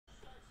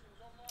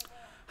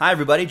Hi,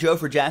 everybody. Joe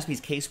for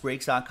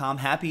JaspysCaseBreaks.com.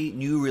 Happy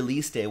new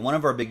release day. One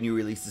of our big new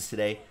releases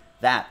today,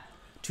 that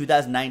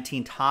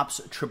 2019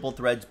 Topps Triple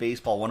Threads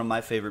Baseball, one of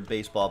my favorite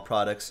baseball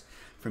products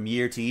from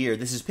year to year.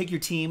 This is Pick Your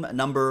Team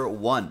number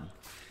 1.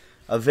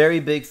 A very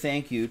big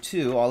thank you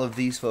to all of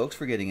these folks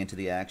for getting into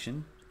the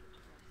action.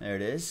 There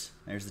it is.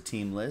 There's the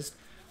team list.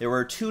 There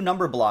were 2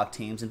 number block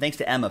teams, and thanks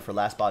to Emma for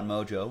Last Spot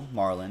Mojo,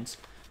 Marlins.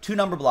 2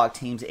 number block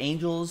teams,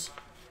 Angels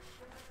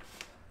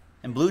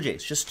and Blue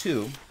Jays, just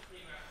 2.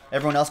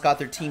 Everyone else got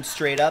their team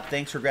straight up.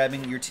 Thanks for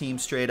grabbing your team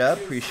straight up.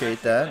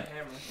 Appreciate that.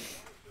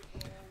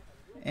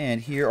 And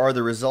here are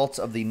the results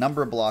of the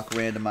number block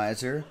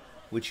randomizer,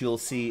 which you'll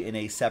see in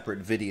a separate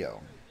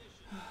video.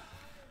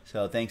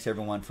 So thanks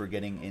everyone for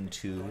getting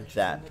into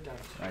that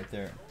right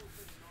there.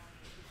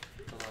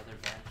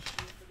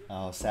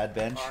 Oh, sad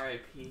bench.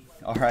 R.I.P.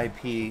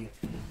 R.I.P.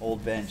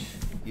 Old bench.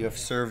 You have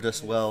served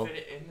us well. Fit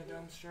it in the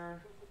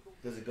dumpster.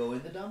 Does it go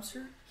in the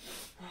dumpster?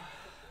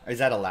 Is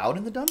that allowed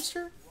in the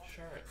dumpster?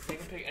 Sure. They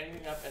can pick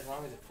anything up as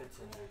long as it fits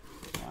in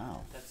there.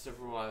 Wow. That's the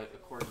rule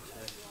according to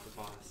the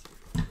boss.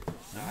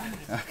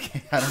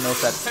 Okay, I don't know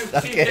if that's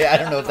okay. I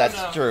don't know if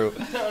that's true.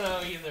 I don't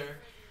know either.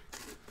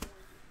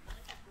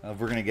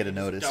 We're gonna get a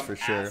notice for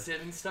sure. Acid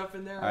and stuff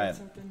in there. All right. Or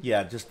something?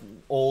 Yeah, just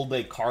old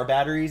like car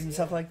batteries and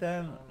stuff like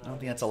that. I don't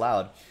think that's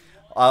allowed.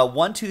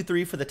 1, 2,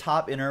 3 for the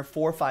top inner,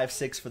 4, 5,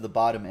 6 for the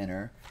bottom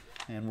inner,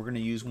 and we're gonna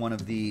use one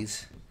of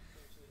these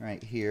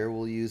right here.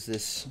 We'll use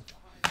this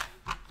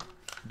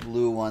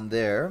blue one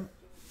there.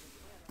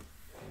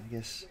 I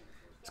guess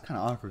it's kind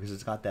of awkward because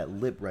it's got that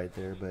lip right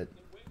there, but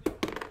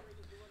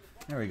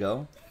there we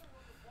go.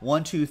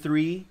 1, 2,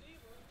 3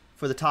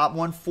 for the top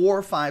one,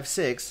 4, 5,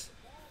 6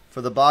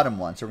 for the bottom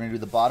one. So we're going to do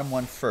the bottom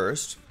one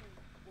first.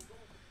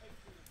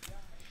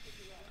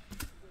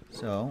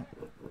 So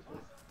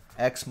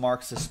X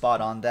marks the spot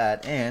on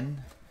that,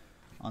 and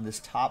on this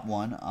top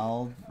one,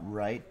 I'll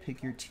write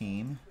Pick Your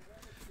Team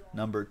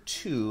number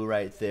 2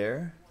 right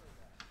there.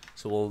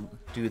 So we'll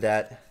do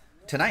that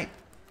tonight.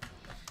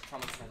 It's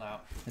almost sold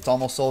out. It's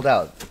almost sold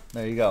out.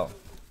 There you go.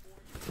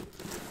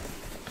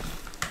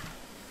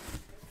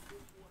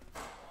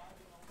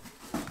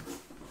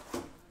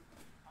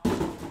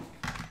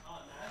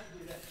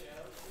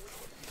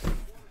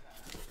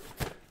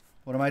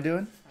 What am I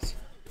doing? So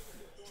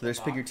there's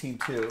Pick Your Team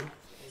 2. You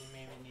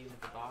maybe need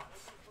the box.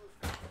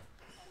 I'm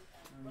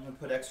going to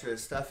put extra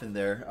stuff in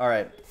there. All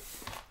right.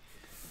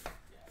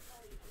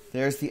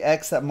 There's the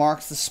X that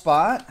marks the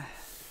spot.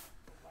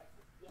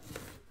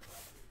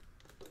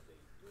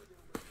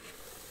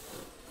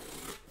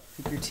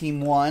 Pick Your Team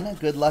 1.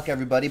 Good luck,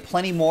 everybody.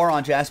 Plenty more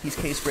on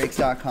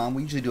JaspysCaseBreaks.com.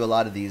 We usually do a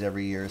lot of these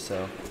every year,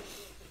 so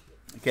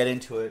get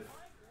into it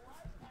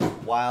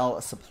while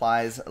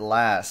supplies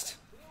last.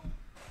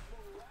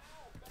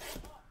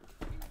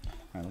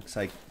 All right, looks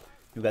like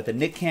we've got the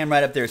Nick cam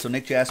right up there, so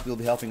Nick Jaspy will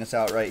be helping us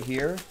out right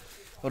here.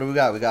 What do we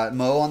got? We got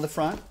Mo on the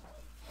front.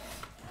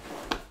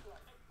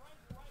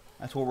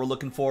 That's what we're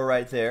looking for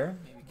right there.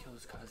 Maybe kill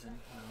his cousin.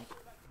 No.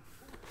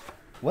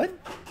 What?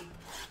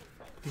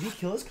 Did he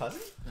kill his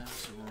cousin?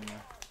 That's a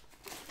rumor.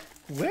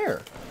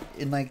 Where?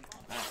 In like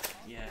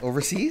Yeah.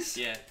 overseas?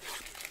 Yeah.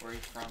 Where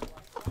he's from.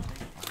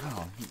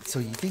 Wow. So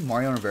you think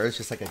Mariano Rivera is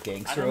just like a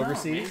gangster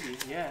overseas? Maybe.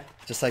 Yeah.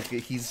 Just like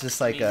he's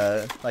just like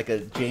a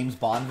James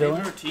Bond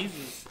villain? David Ortiz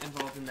was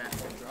involved in that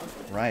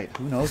drug. Right.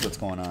 Who knows what's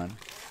going on?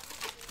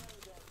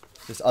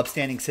 Just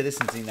upstanding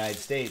citizens in the United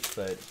States,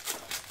 but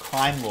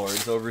crime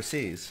lords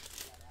overseas.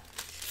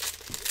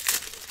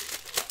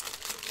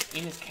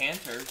 Enos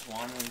Cantor,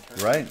 wanted in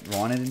Turkey. Right.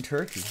 Wanted in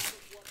Turkey.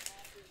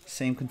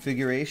 Same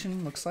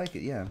configuration. Looks like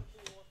it. Yeah.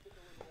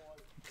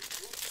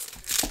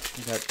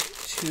 We got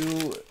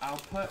 2 I'll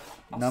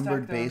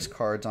numbered stack base them.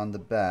 cards on the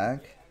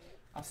back.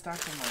 I'll stack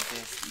them like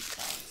this, these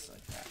boxes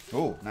like that.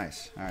 Oh,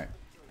 nice. All right.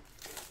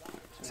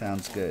 So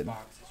Sounds both good.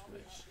 boxes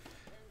which-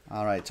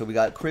 All right. So we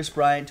got Chris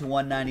Bryant to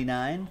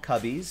 199,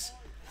 Cubbies,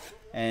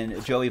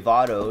 and Joey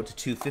Votto to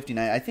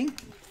 259. I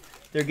think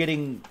they're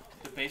getting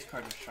The base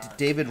card is sharp.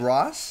 David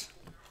Ross.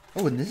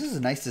 Oh, and this is a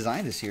nice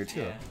design this year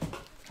too. Yeah.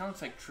 Kind of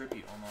looks like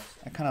trippy almost.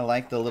 I kind of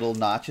like the little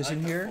notches I like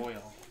in the here. foil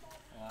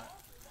a lot.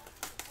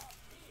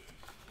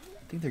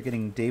 I think they're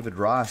getting David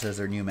Ross as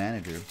their new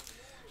manager.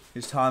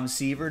 Here's Tom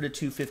Seaver to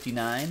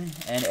 259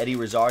 and Eddie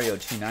Rosario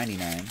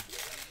 299.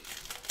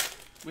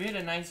 We had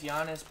a nice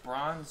Giannis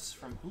bronze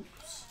from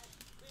Hoops.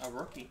 A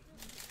rookie.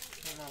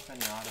 I don't know if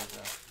any autos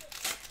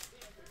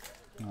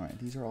though. All right,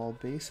 these are all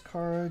base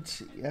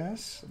cards.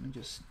 Yes. Let me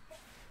just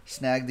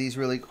snag these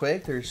really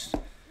quick. There's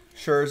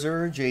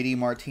Scherzer, JD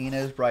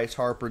Martinez, Bryce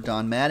Harper,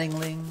 Don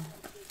Mattingly.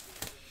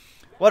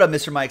 What up,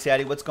 Mr. Mike's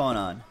Addy? What's going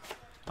on?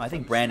 I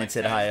think Brandon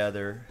said hi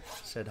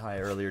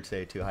earlier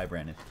today too. Hi,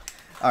 Brandon.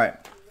 All right.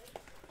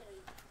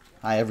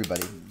 Hi,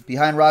 everybody.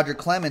 Behind Roger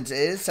Clemens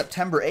is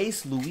September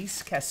 8th,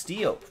 Luis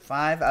Castillo,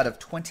 5 out of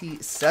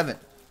 27.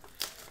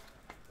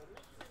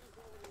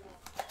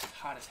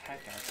 Hot as heck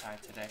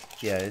outside today.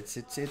 Yeah,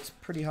 it's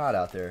pretty hot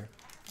out there.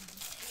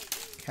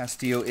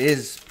 Castillo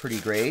is pretty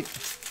great.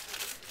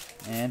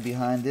 And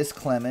behind this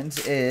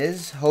Clemens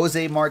is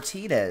Jose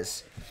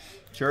Martinez.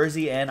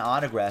 Jersey and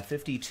autograph,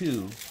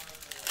 52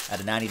 out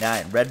of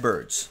 99.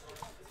 Redbirds.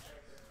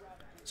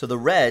 So the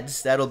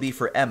Reds, that'll be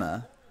for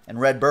Emma. And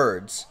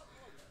Redbirds,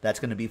 that's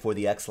going to be for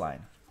the X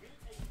line.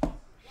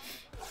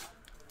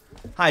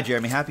 Hi,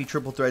 Jeremy. Happy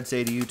Triple Threads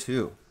Day to you,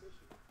 too.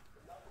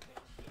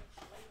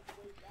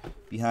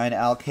 Behind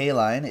Al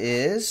Kaline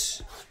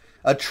is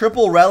a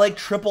triple relic,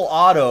 triple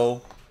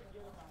auto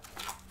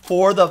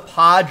for the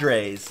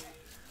Padres.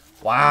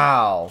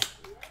 Wow.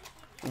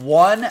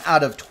 1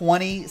 out of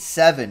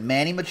 27.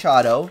 Manny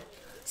Machado.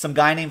 Some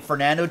guy named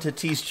Fernando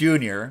Tatis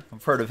Jr.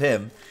 I've heard of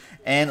him.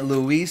 And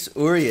Luis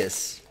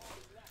Urias.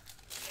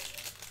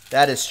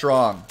 That is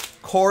strong.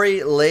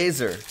 Corey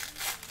Laser.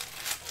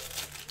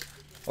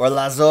 Or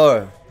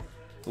Lazor.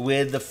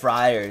 With the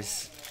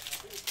Friars.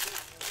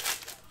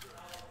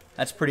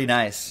 That's pretty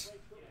nice.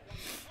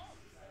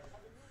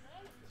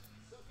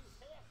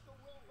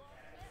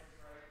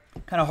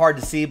 Kind of hard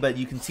to see, but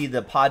you can see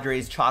the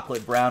Padres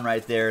chocolate brown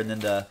right there, and then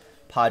the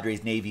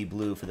Padres navy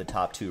blue for the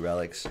top 2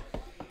 relics.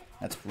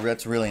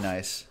 That's really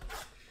nice.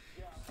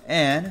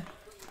 And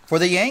for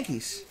the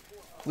Yankees,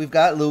 we've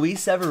got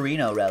Luis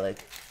Severino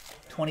relic,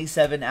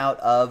 27 out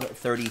of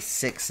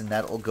 36, and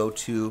that will go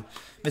to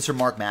Mr.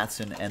 Mark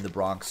Matheson and the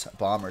Bronx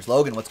Bombers.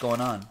 Logan, what's going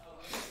on?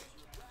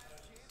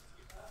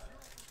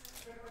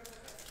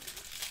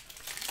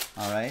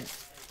 All right.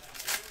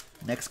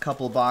 Next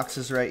couple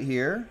boxes right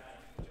here.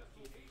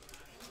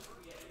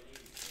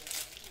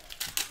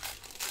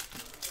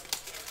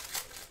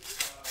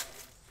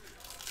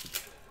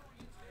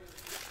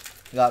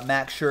 We got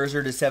Max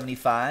Scherzer to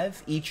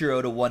 75,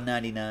 Ichiro to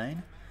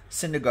 199,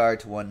 Syndergaard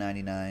to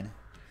 199,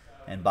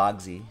 and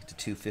Bogsy to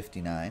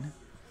 259.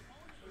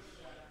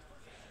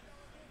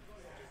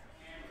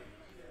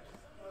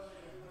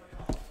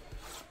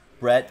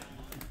 Brett,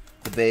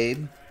 the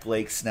Babe,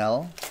 Blake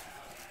Snell.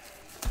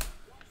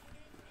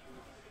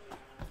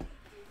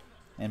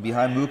 And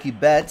behind Mookie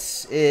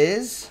Betts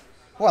is...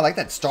 Oh, I like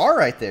that star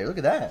right there. Look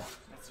at that.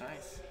 That's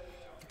nice.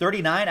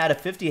 39 out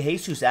of 50,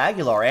 Jesus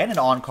Aguilar, and an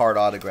on-card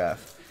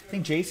autograph. I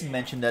think Jason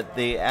mentioned that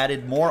they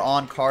added more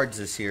on-cards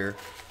this year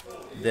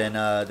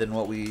than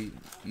what we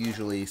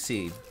usually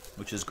see,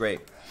 which is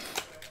great.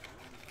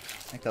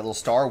 I like that little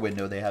star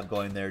window they have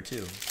going there,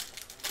 too.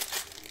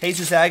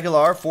 Jesus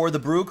Aguilar for the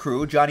Brew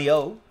Crew, Johnny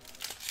O.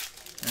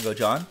 There you go,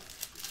 John.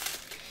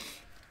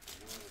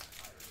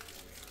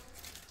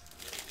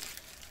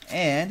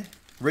 And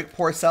Rick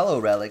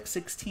Porcello relic,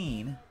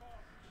 16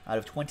 out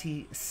of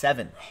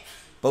 27.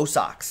 Bo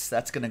Sox.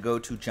 That's going to go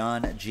to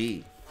John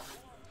G.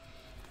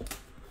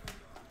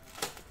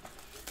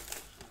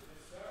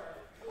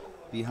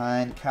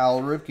 Behind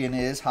Cal Ripken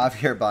is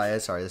Javier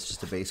Baez. Sorry, that's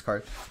just a base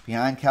card.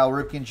 Behind Cal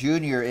Ripken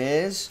Jr.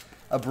 is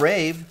a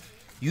Brave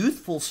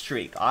youthful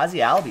streak. Ozzie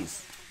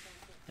Albies.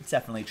 That's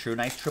definitely true.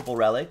 Nice triple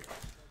relic.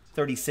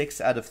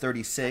 36 out of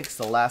 36.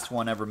 The last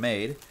one ever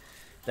made.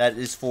 That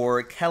is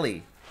for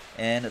Kelly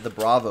and the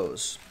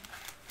Bravos.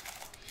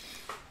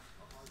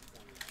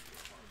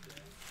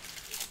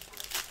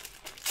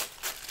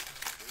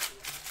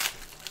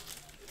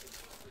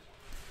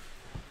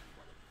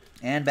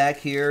 And back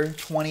here,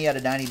 20 out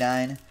of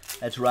 99.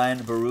 That's Ryan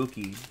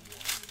Baruki.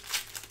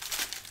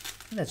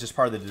 That's just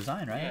part of the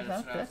design, right?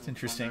 Yeah, that's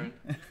interesting.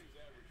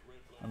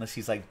 Unless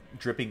he's like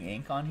dripping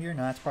ink on here.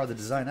 No, that's part of the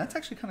design. That's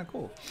actually kind of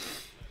cool.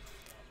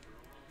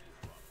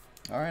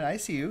 All right, I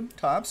see you,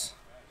 Tops.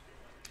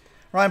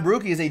 Ryan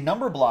Baruki is a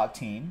number block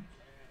team.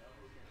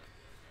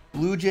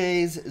 Blue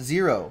Jays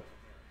 0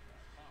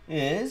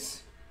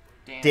 is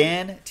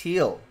Dan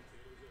Teal.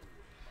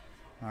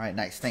 All right,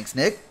 nice. Thanks,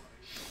 Nick.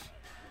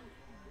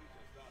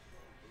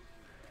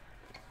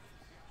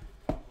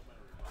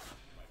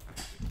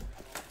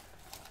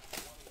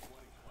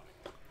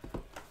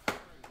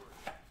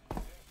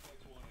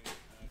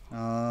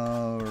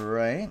 All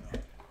right.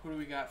 Who do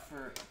we got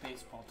for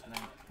baseball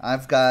tonight?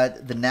 I've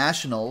got the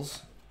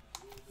Nationals.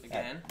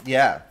 Again?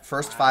 Yeah,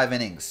 first 5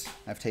 innings.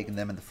 I've taken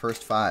them in the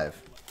first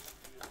 5.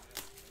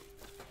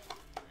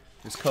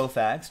 There's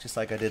Koufax, just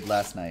like I did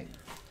last night.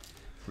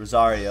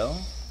 Rosario.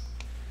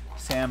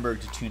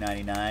 Sandberg to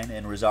 299,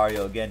 and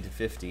Rosario again to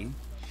 50.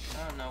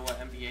 I don't know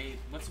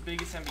what's the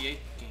biggest NBA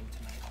game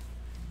tonight?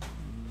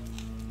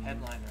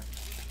 Headliner.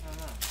 I don't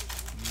know.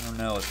 I don't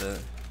know what the...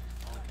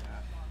 I'll look it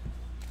up.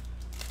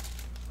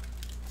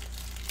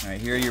 All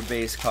right, here are your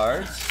base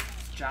cards. Is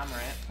John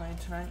Morant playing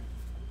tonight?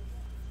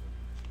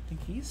 I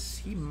think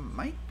he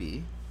might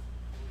be.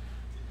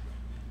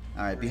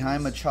 All right,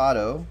 behind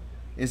Machado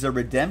is a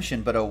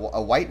redemption, but a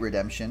white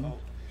redemption. Oh,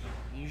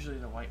 usually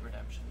the white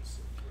redemptions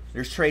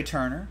There's Trey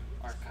Turner,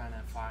 are kind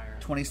of fire.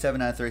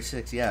 27 out of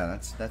 36. Yeah,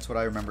 that's what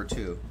I remember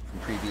too from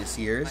previous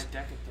years. My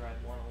deck of thread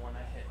one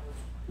I hit.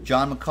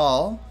 John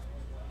McCall,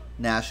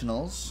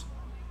 Nationals.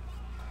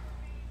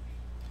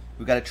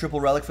 We've got a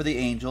triple relic for the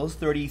Angels,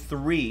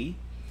 33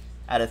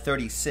 out of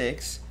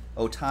 36.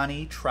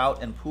 Ohtani,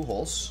 Trout, and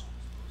Pujols.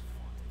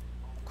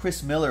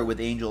 Chris Miller with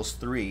Angels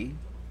 3.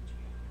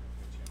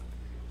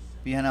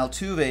 Behind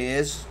Altuve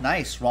is,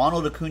 nice,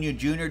 Ronald Acuna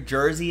Jr.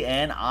 jersey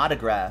and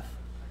autograph.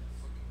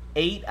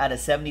 8 out of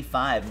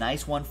 75.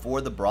 Nice one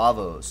for the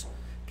Bravos.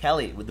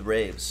 Kelly with the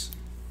Braves.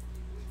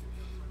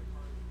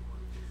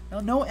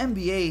 No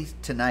NBA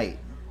tonight,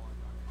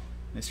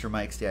 Mr.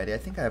 Mike's daddy. I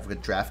think I have a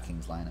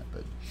DraftKings lineup,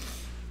 but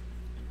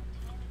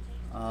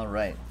all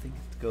right. I think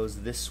it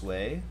goes this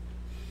way.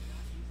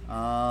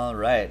 All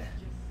right.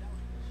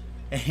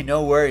 Hey,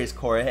 no worries,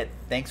 Corey. Hey,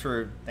 thanks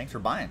for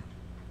buying.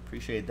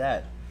 Appreciate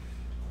that.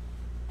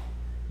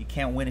 You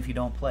can't win if you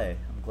don't play.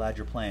 I'm glad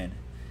you're playing.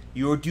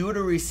 You are due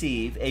to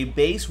receive a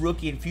base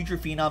rookie and future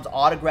phenoms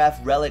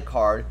autographed relic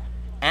card,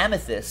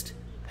 Amethyst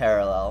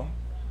parallel.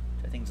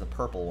 I think it's a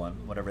purple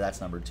one, whatever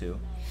that's number 2.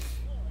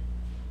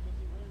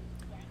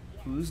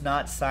 Who's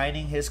not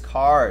signing his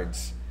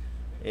cards?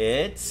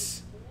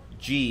 It's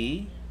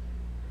Garrett?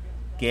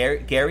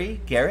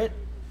 Gio?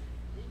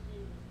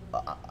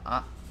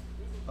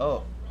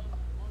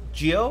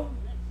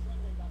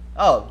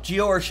 Oh,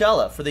 Gio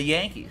Urshela for the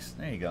Yankees.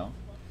 There you go.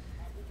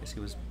 Guess he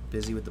was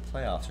busy with the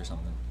playoffs or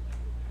something.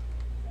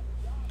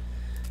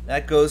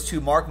 That goes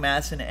to Mark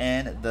Madsen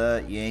and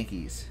the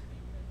Yankees.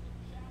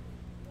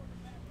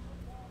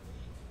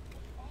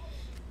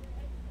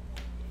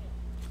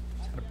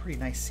 He's had a pretty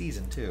nice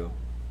season, too.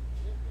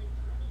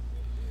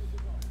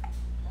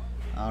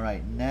 All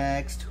right,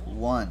 next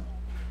one.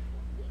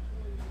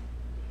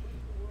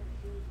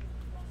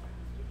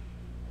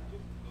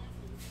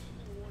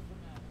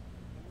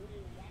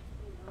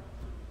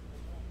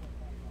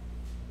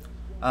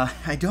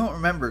 I don't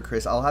remember,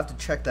 Chris. I'll have to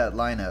check that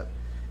lineup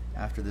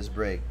after this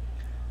break.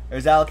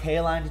 There's Al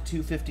Kaline to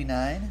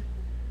 259,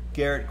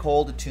 Garrett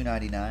Cole to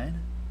 299,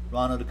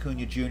 Ronald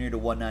Acuna Jr. to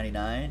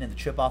 199, and the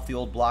chip off the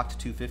old block to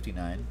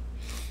 259.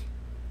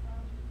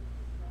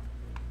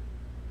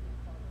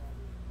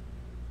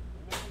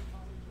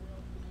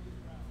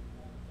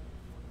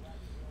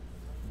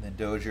 And then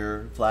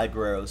Dozier, Vlad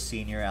Guerrero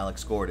Sr.,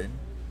 Alex Gordon.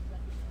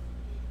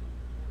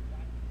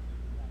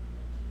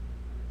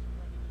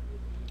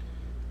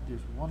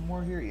 There's one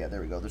more here. Yeah,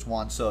 there we go. There's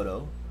Juan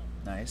Soto.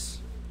 Nice.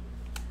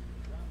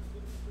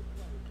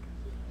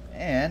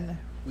 And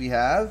we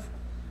have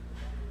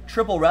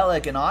triple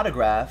relic and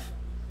autograph,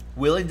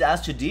 Williams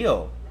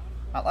Astudillo.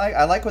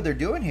 I like what they're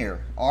doing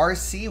here.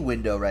 RC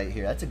window right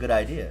here. That's a good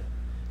idea.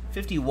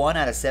 51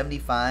 out of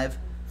 75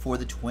 for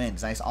the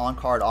Twins. Nice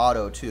on-card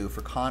auto, too,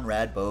 for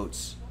Conrad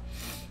Boats.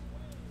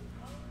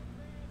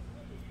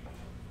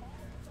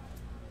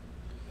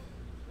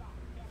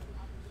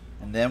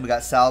 And then we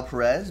got Sal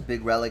Perez,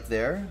 big relic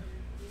there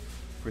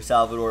for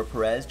Salvador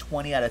Perez.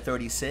 20 out of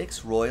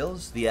 36,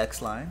 Royals, the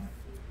X line.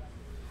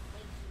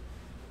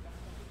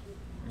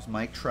 There's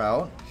Mike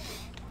Trout.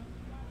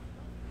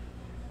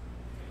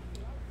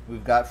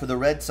 We've got for the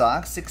Red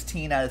Sox,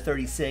 16 out of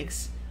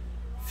 36,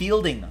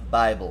 Fielding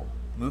Bible,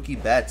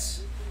 Mookie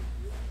Betts,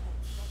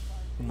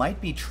 who might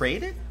be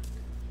traded.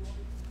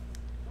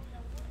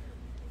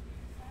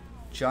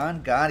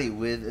 John Gotti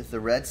with the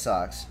Red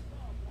Sox.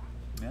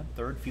 Yeah,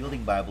 3rd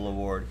Fielding Bible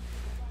award.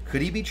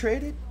 Could he be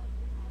traded?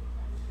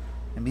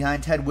 And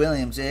behind Ted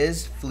Williams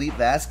is Felipe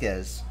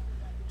Vasquez.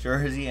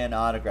 Jersey and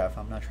autograph.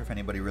 I'm not sure if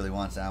anybody really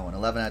wants that one.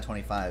 11 out of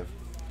 25.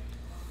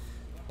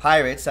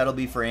 Pirates, that'll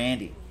be for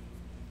Andy.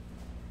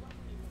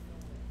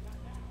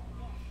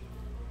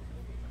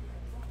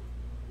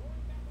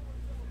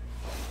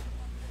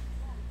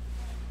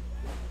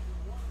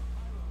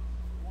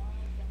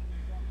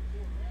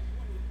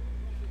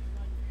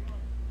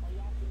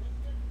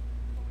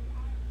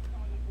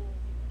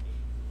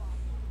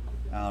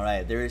 All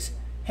right, there's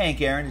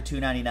Hank Aaron to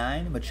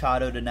 299,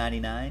 Machado to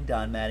 99,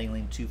 Don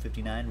Mattingly to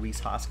 259,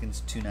 Rhys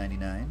Hoskins to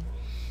 299.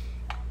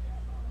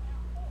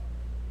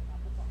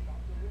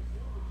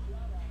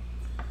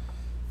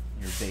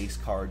 Your base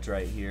cards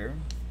right here.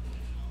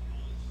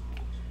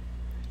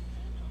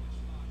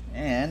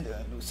 And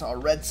we saw a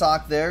Red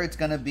Sox there. It's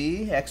going to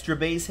be extra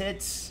base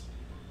hits,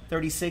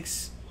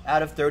 36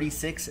 out of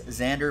 36,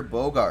 Xander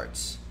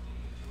Bogaerts.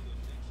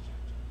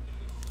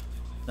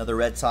 Another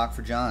Red Sox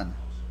for John.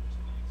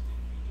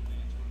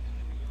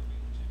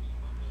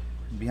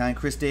 Behind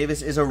Chris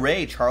Davis is a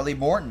Ray, Charlie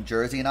Morton,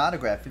 jersey and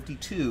autograph,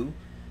 52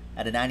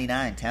 out of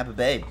 99, Tampa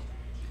Bay.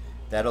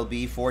 That'll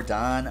be for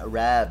Don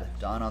Rab.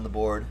 Don on the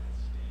board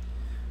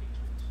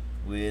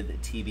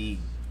with TB.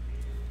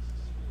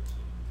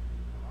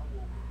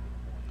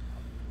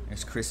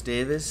 There's Chris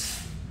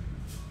Davis.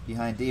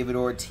 Behind David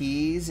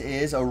Ortiz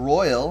is a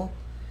Royal,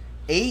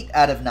 8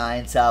 out of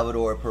 9,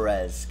 Salvador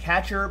Perez.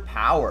 Catcher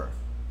power.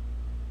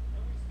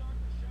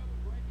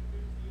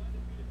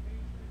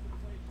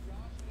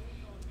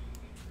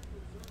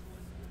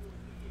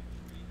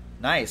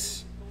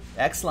 Nice.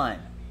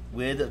 X-line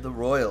with the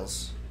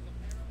Royals.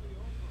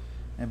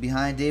 And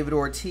behind David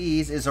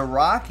Ortiz is a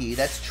Rocky.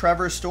 That's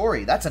Trevor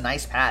Story. That's a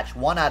nice patch.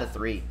 1 out of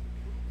 3.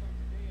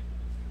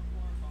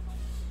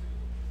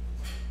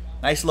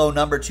 Nice low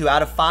number 2.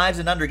 Out of 5s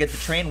and under, get the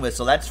train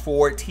whistle. That's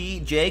for T.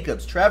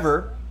 Jacobs.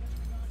 Trevor.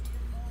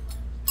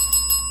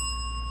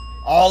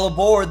 All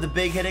aboard the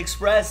Big Hit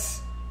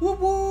Express.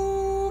 Whoop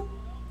whoop.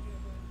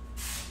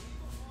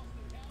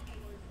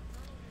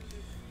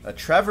 A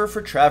Trevor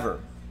for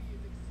Trevor.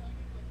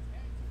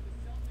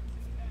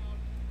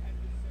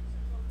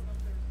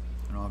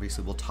 And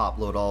obviously we'll top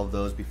load all of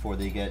those before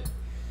they get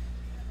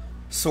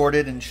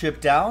sorted and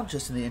shipped out.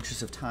 Just in the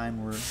interest of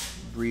time, we're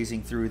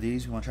breezing through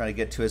these. We want to try to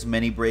get to as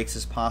many breaks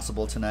as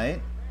possible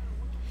tonight.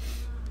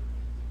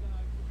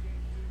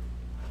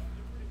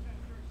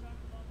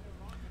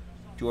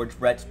 George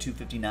Brett to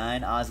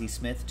 259, Ozzie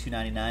Smith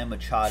 299,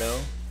 Machado,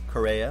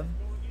 Correa.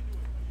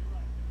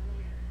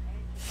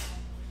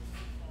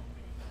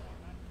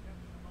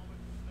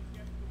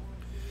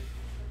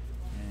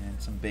 And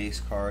some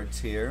base cards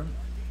here.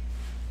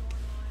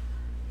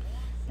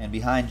 And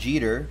behind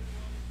Jeter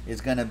is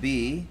going to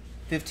be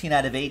 15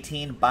 out of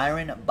 18,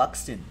 Byron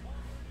Buxton.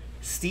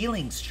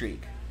 Stealing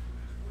streak.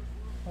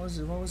 What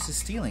was the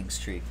stealing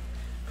streak?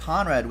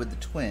 Conrad with the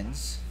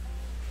Twins.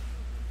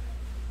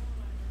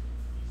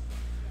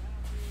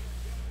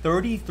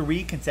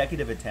 33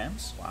 consecutive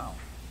attempts. Wow.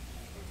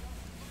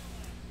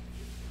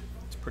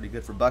 That's pretty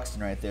good for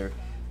Buxton right there.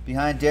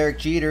 Behind Derek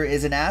Jeter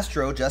is an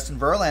Astro, Justin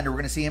Verlander. We're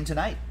going to see him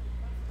tonight.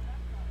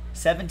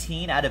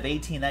 17 out of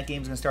 18. That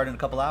game's going to start in a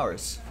couple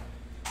hours.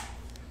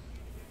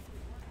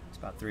 It's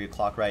about 3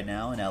 o'clock right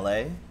now in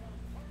LA.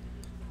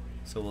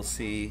 So we'll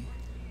see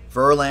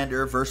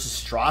Verlander versus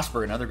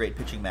Strasburg, another great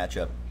pitching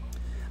matchup.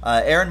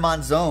 Aaron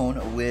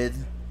Monzon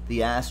with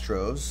the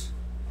Astros.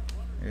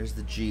 There's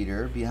the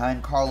Jeter.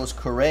 Behind Carlos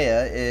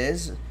Correa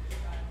is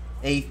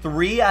a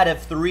 3 out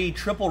of 3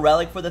 triple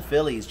relic for the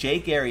Phillies.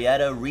 Jake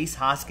Arrieta, Rhys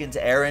Hoskins,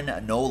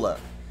 Aaron Nola.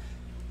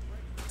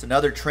 It's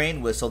another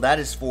train whistle. That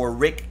is for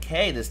Rick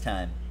K this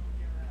time.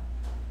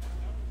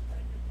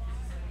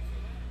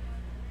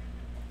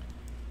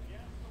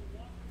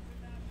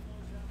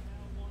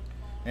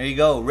 There you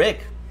go,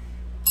 Rick.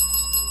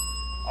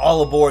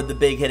 All aboard the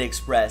Big Hit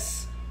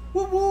Express.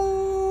 Woo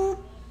woo!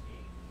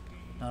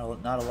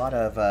 Not a lot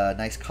of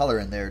nice color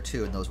in there,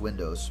 too, in those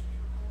windows.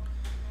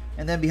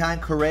 And then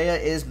behind Correa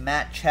is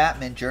Matt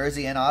Chapman,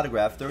 jersey and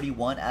autograph,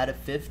 31 out of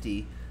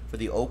 50 for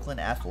the Oakland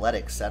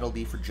Athletics. That'll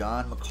be for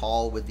John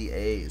McCall with the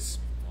A's.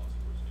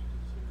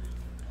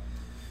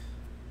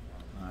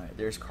 All right,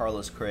 there's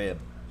Carlos Correa.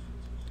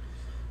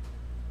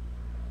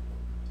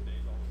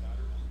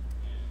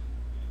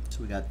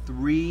 So we got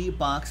 3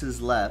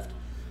 boxes left.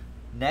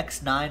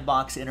 Next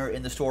 9-box inner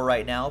in the store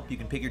right now. You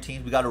can pick your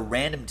teams. We got a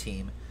random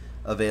team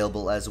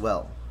available as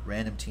well.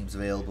 Random teams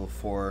available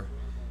for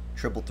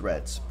triple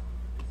threads.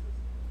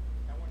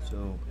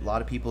 So a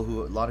lot of people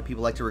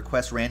like to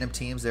request random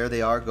teams. There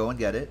they are. Go and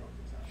get it.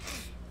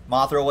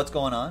 Mothro, what's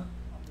going on?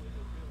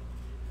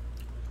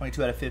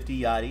 22 out of 50,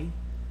 Yachty.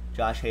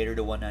 Josh Hader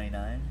to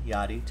 199.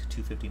 Yachty to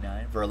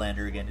 259.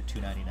 Verlander again to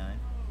 299.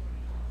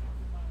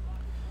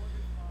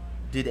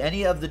 Did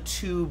any of the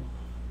 2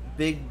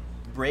 big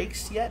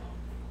breaks yet?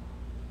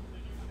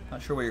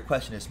 Not sure what your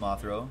question is,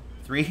 Mothro.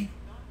 3?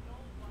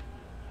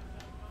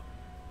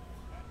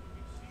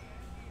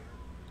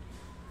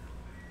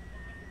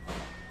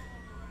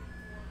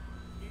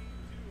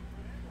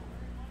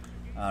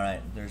 All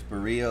right, there's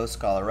Barrios,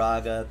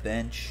 Galarraga,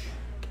 bench.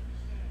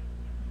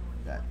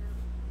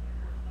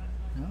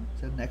 No,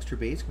 is that an extra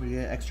base? Can we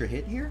get an extra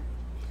hit here?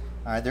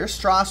 All right, there's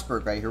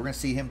Strasburg right here. We're going to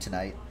see him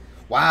tonight.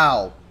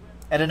 Wow.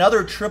 And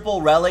another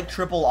triple relic,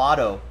 triple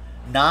auto.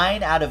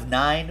 9 out of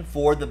 9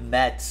 for the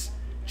Mets.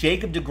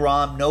 Jacob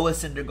deGrom, Noah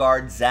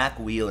Syndergaard, Zach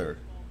Wheeler.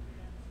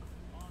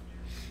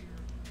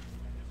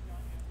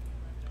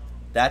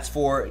 That's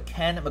for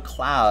Ken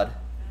McLeod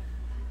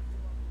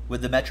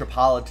with the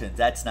Metropolitans.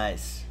 That's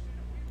nice.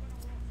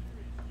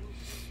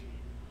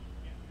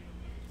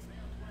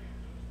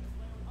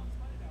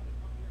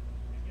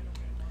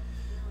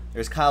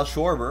 There's Kyle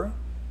Schwarber.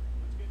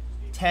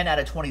 10 out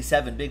of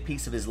 27. Big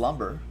piece of his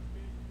lumber.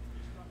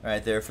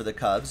 Right there for the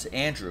Cubs.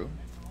 Andrew.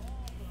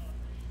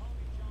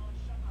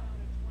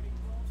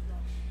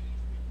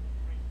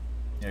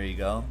 There you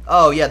go.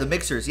 Oh, yeah, the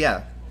mixers,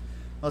 yeah.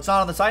 Well, it's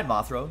not on the side,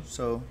 Mothro,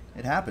 so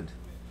it happened.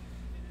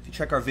 If you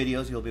check our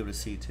videos, you'll be able to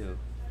see, too.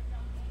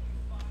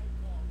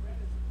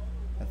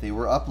 That they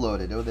were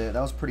uploaded. Oh, that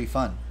was pretty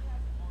fun.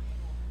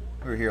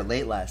 We were here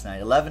late last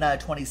night. 11 out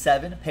of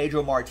 27.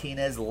 Pedro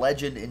Martinez,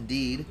 legend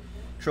indeed.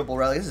 Triple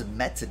relic. This is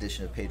Mets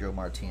edition of Pedro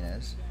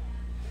Martinez.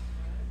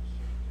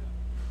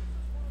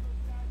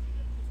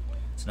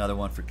 It's another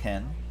one for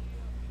Ken.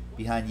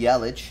 Behind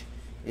Yelich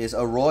is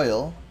a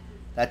Royal.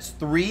 That's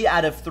 3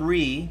 out of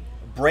 3.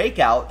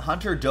 Breakout,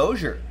 Hunter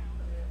Dozier.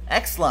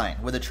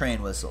 X-line with a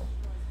train whistle.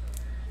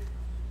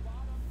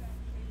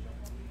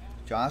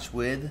 Josh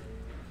with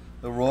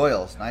the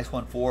Royals. Nice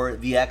one for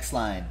the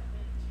X-line.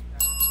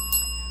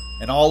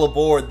 And all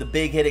aboard the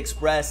Big Hit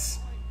Express.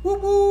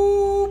 Whoop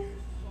whoop.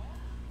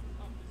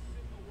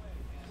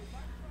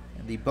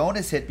 And the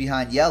bonus hit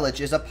behind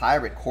Yelich is a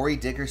Pirate. Corey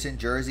Dickerson,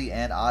 jersey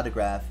and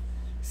autograph.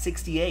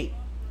 68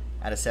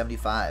 out of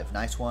 75.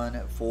 Nice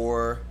one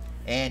for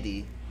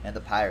Andy and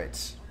the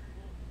Pirates.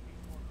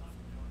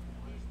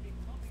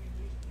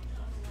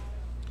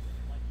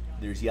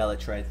 There's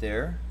Yelich right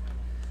there.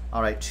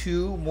 All right,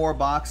 2 more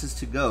boxes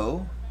to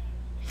go.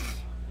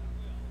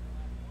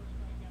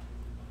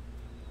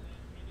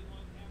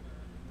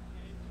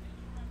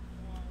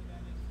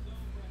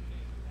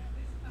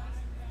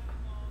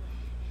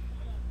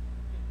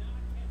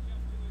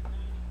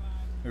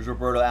 There's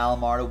Roberto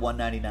Alomar to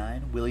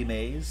 199. Willie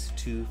Mays,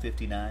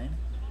 259.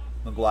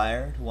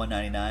 McGuire to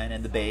 199.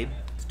 And the Babe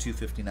to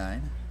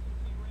 259.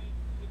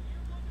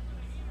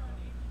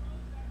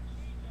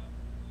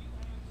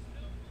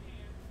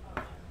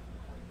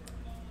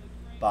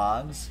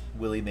 Boggs,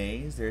 Willie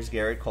Mays. There's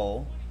Garrett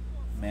Cole.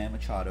 Man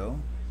Machado.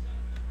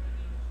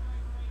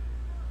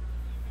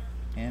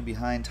 And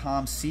behind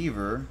Tom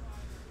Seaver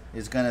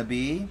is going to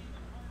be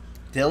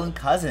Dylan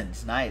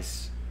Cousins.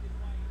 Nice.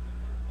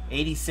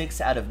 86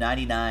 out of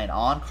 99.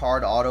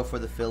 On-card auto for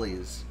the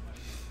Phillies.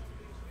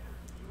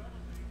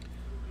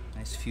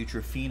 Nice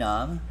future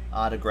phenom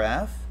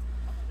autograph.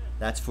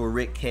 That's for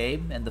Rick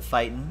Cabe and the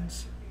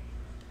Fightins.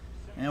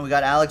 And we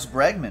got Alex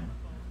Bregman.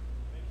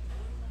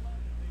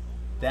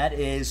 That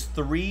is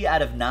 3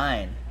 out of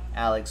 9,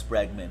 Alex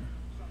Bregman.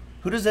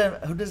 Who does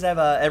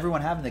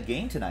everyone have in the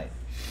game tonight?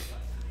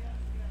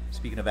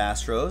 Speaking of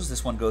Astros,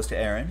 this one goes to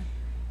Aaron.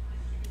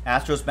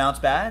 Astros bounce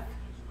back,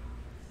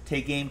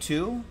 take game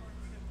 2,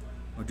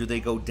 or do they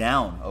go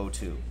down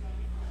 0-2?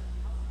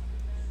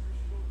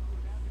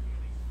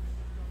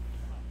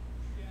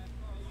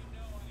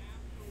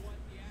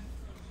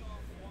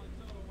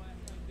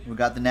 We've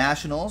got the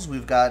Nationals.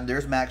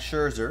 There's Max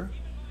Scherzer.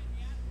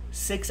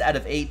 6 out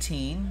of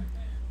 18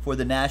 for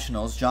the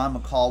Nationals. John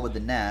McCall with the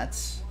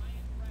Nats.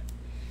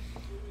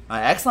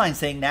 X-Line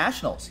saying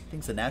Nationals. He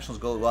thinks the Nationals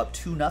go up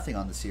 2-0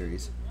 on the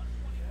series.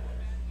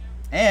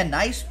 And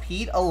nice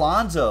Pete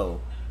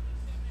Alonso.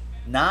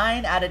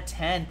 9 out of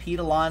 10 Pete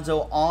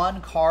Alonso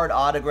on-card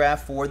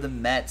autograph for the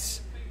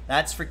Mets.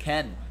 That's for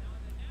Ken.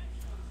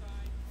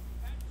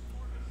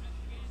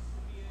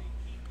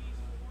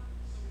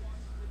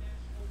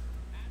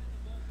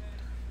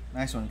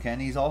 Nice one, Ken.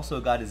 He's also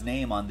got his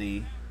name on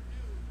his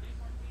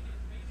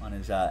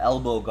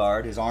elbow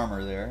guard, his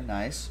armor there.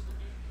 Nice.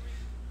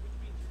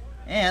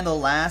 And the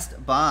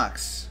last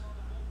box.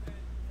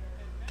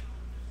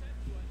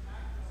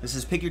 This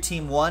is Pick Your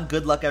Team 1.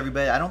 Good luck,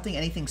 everybody. I don't think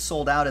anything's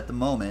sold out at the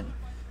moment,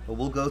 but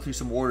we'll go through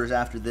some orders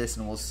after this,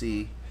 and we'll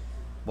see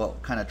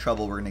what kind of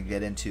trouble we're going to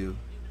get into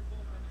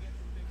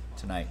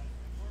tonight.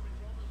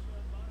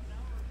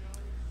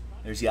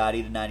 There's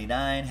Yachty to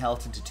 99,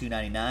 Helton to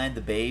 299,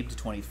 the Babe to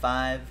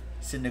 25,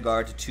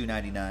 Syndergaard to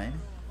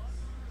 299.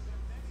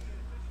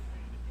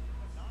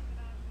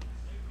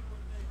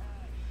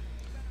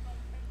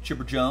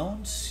 Chipper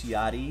Jones,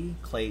 Yachty,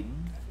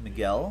 Clayton,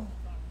 Miguel.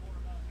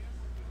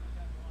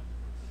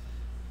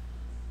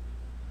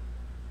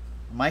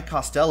 Mike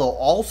Costello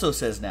also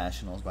says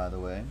Nationals, by the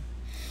way.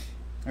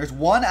 There's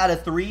 1 out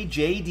of 3,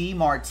 J.D.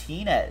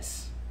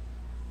 Martinez.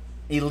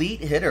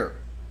 Elite hitter.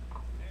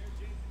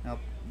 Now,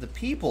 the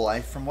people,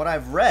 from what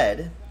I've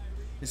read,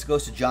 this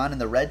goes to John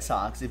and the Red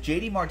Sox. If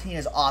J.D.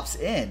 Martinez opts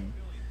in,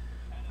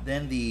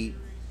 then the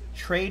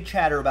trade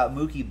chatter about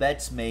Mookie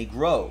Betts may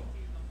grow.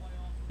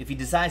 If he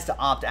decides to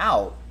opt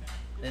out,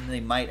 then they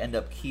might end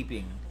up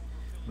keeping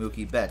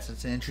Mookie Betts.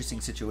 It's an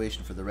interesting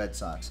situation for the Red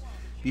Sox.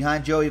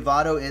 Behind Joey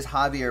Votto is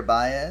Javier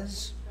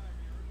Baez.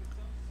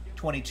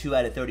 22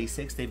 out of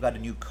 36. They've got a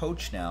new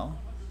coach now.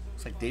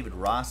 Looks like David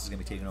Ross is going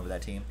to be taking over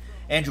that team.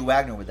 Andrew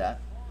Wagner with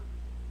that.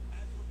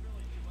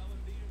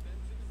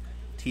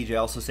 TJ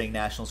also saying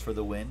Nationals for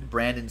the win.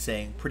 Brandon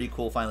saying pretty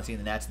cool finally seeing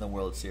the Nats in the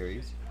World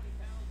Series.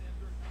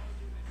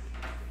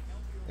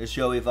 There's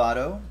Joey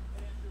Votto.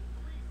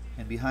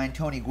 And behind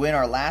Tony Gwynn,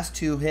 our last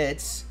 2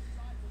 hits.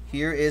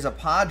 Here is a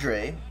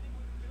Padre.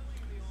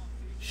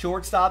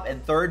 Shortstop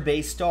and third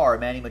base star,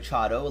 Manny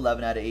Machado,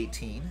 11 out of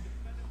 18.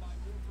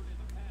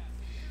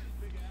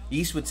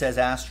 Eastwood says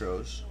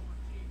Astros.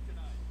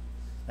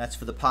 That's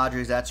for the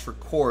Padres. That's for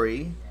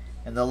Corey.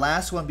 And the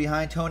last one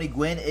behind Tony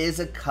Gwynn is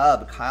a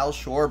Cub, Kyle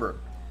Schwarber.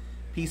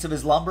 Piece of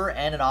his lumber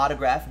and an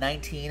autograph,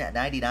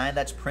 19.99.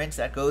 That's Prince.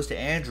 That goes to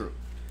Andrew.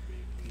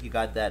 I think you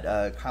got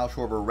that Kyle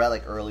Schwarber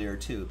relic earlier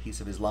too. Piece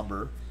of his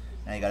lumber.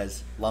 Now you got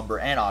his lumber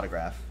and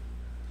autograph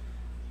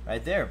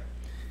right there.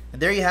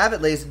 And there you have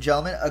it, ladies and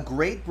gentlemen. A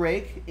great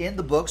break in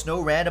the books.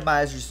 No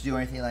randomizers to do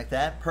anything like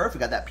that.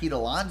 Perfect. Got that Pete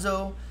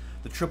Alonso,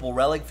 the triple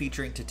relic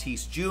featuring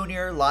Tatis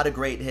Jr. A lot of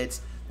great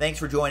hits. Thanks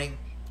for joining.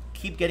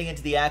 Keep getting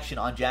into the action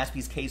on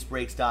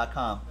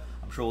JaspysCaseBreaks.com.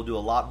 I'm sure we'll do a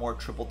lot more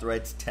triple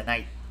threads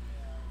tonight.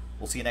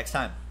 We'll see you next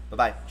time.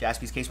 Bye-bye.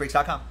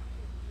 JaspysCaseBreaks.com.